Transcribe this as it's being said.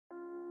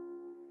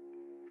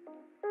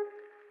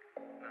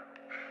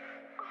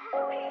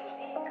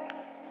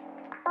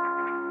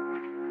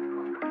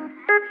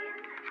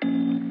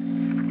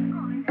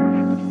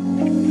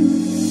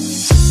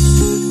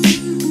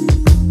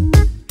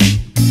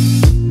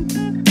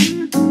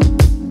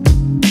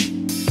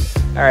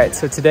All right,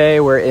 so today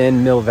we're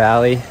in Mill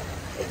Valley.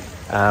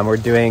 We're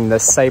doing the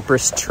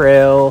Cypress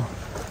Trail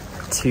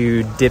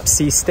to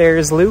Dipsea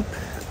Stairs loop,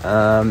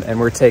 and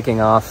we're taking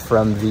off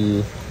from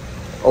the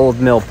Old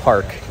Mill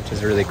Park, which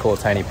is a really cool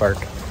tiny park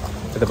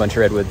with a bunch of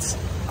redwoods.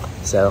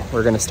 So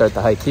we're gonna start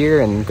the hike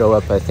here and go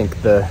up, I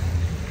think, the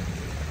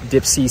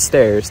Dipsea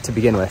Stairs to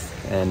begin with,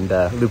 and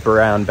loop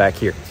around back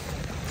here.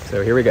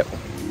 So here we go.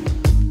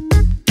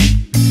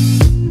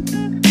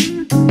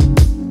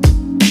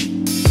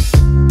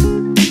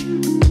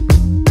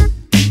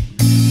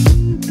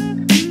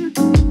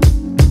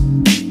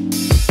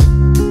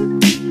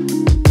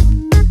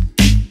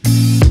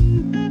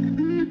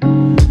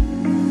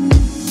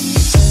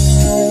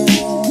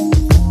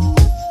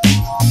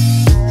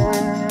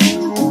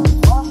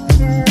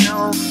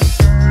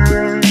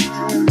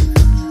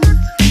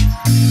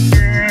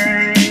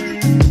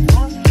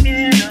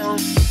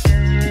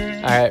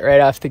 Right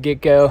off the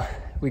get-go,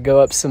 we go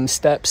up some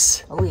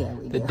steps. Oh yeah,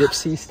 we do. The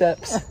Dipsea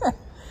steps.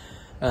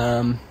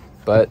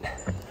 But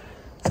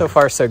so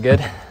far so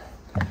good.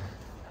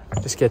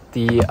 Just get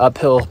the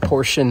uphill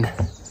portion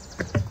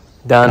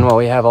done while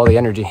we have all the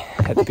energy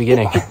at the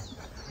beginning.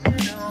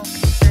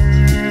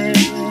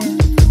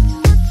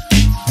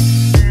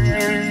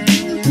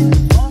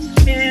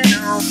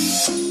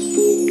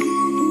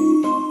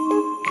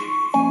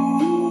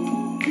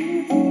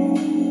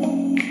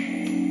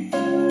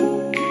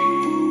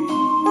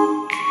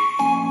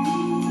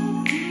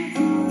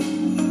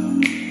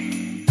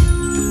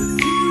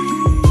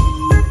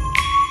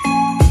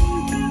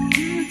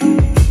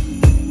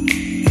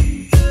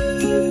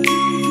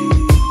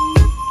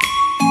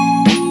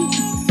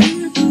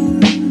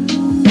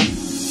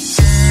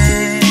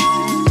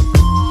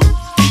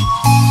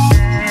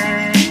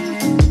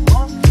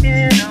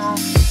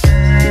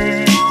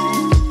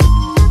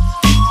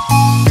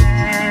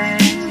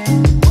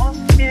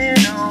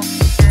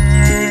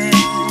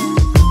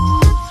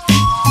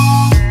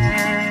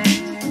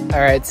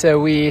 All right, so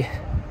we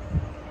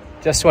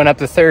just went up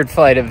the third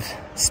flight of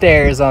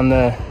stairs on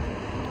the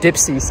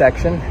Dipsea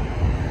section.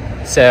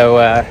 So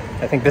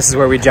I think this is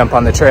where we jump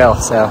on the trail.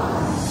 So.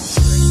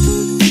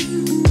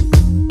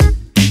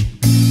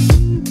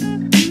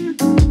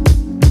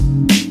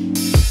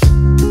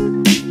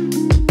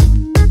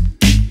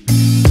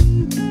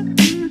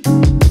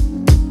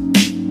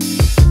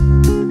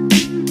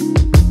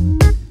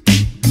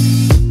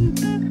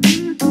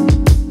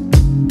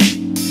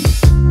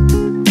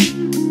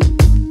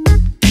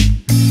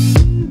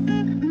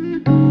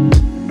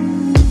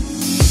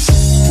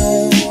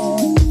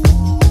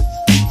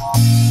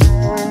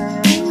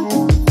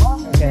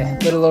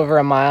 Over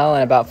a mile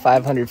and about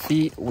 500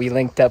 feet, we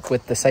linked up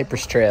with the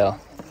Cypress Trail,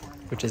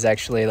 which is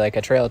actually like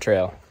a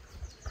trail.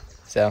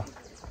 So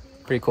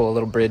pretty cool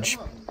little bridge,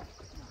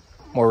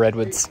 more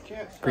redwoods,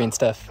 green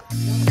stuff.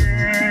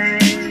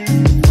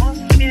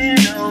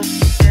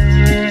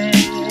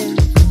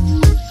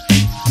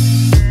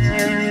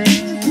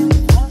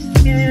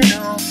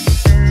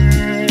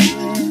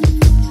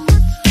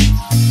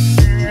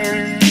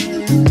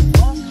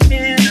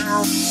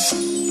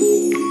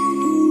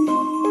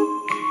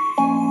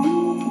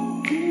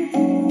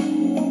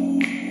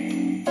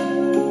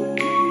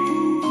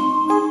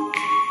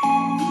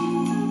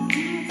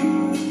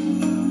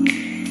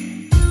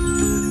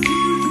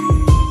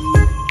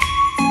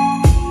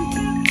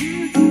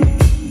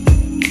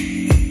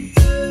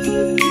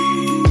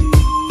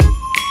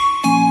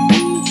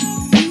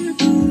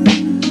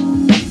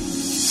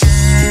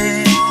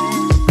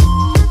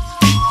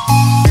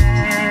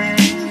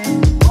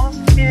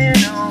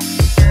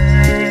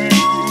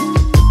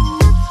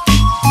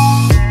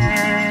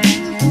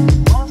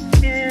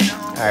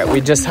 We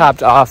just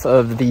hopped off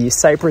of the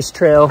Cypress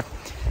Trail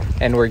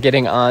and we're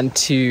getting on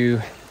to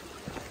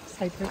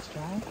Cypress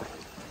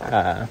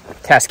Drive?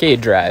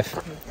 Cascade Drive.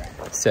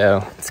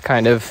 So it's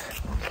kind of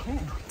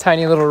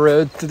tiny little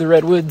road through the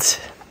redwoods.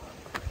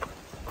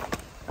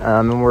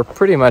 And we're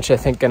pretty much, I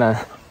think,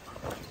 gonna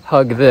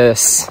hug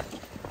this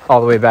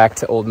all the way back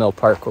to Old Mill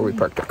Park where we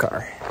parked our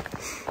car.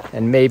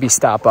 And maybe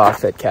stop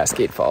off at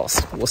Cascade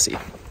Falls. We'll see.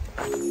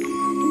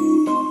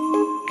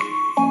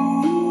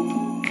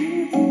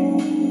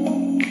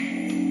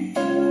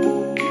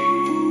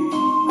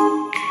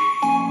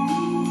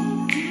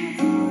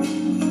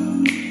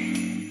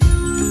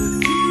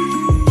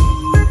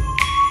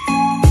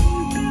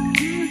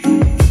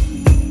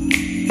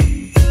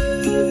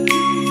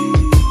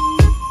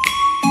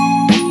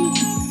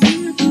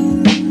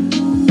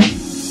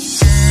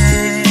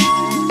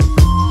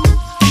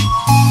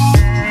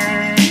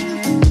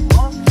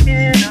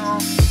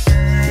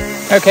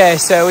 Okay,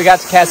 so we got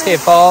to Cascade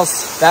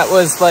Falls. That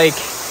was like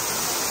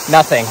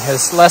nothing. It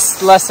was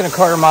less than a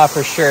quarter mile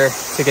for sure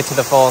to get to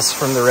the falls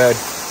from the road.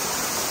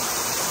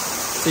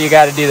 So you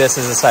got to do this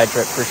as a side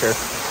trip for sure.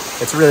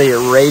 It's really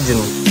raging.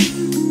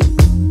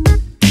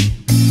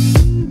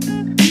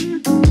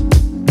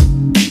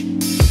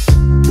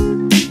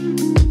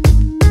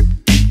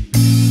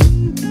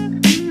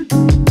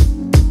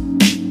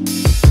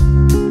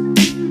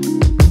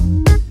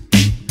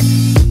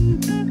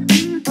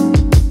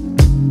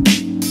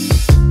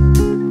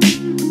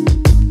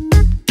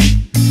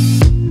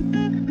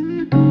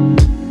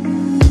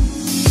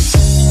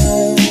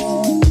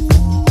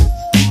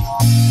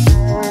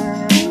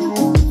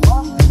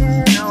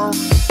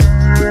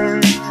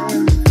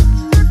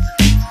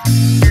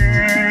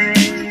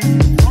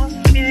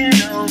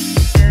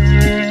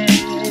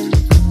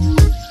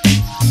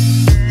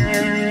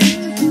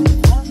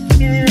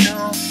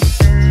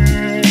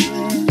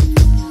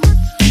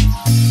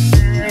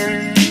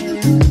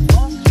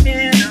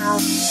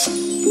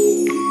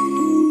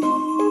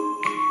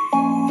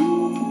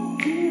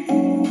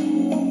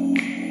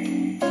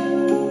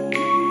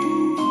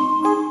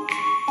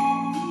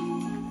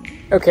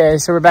 Okay,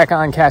 so we're back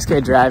on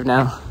Cascade Drive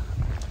now.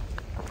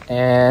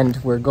 And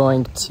we're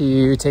going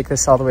to take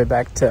this all the way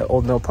back to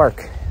Old Mill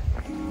Park.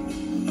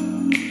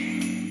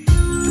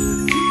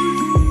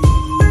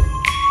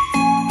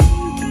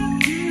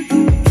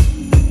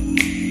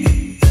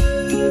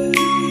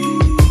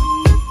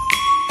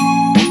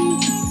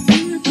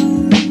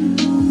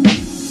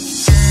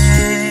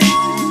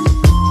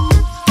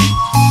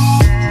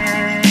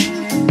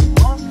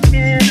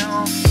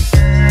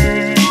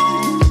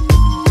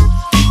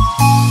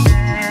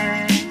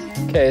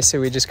 Okay,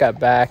 so we just got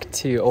back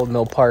to Old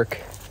Mill Park,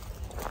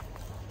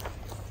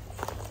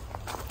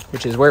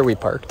 which is where we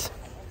parked.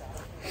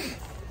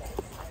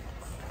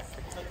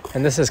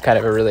 And this is kind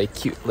of a really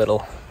cute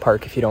little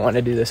park if you don't want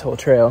to do this whole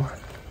trail.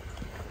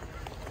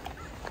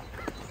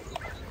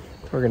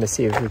 We're gonna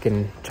see if we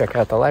can check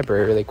out the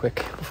library really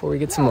quick before we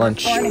get some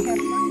lunch.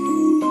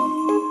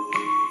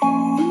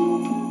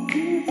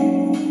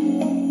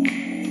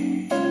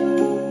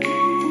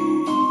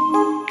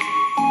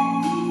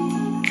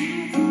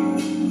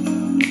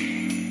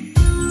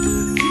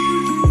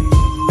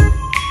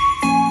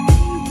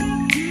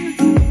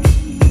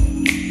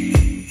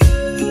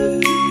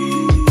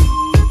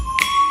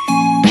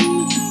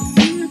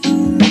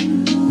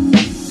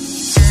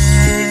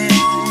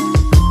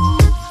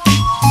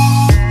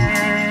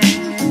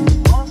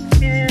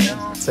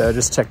 So I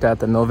just checked out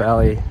the Mill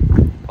Valley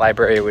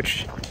Library,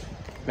 which,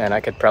 man, I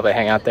could probably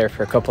hang out there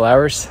for a couple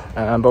hours.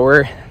 But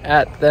we're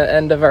at the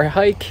end of our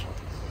hike.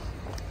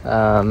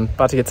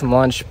 About to get some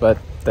lunch, but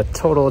the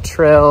total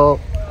trail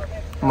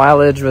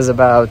mileage was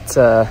about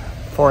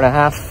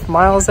 4.5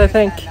 miles, I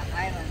think.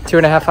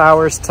 2.5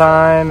 hours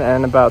time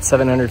and about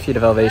 700 feet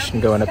of elevation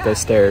going up those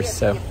stairs.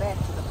 So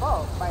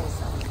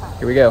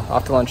here we go,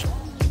 off to lunch.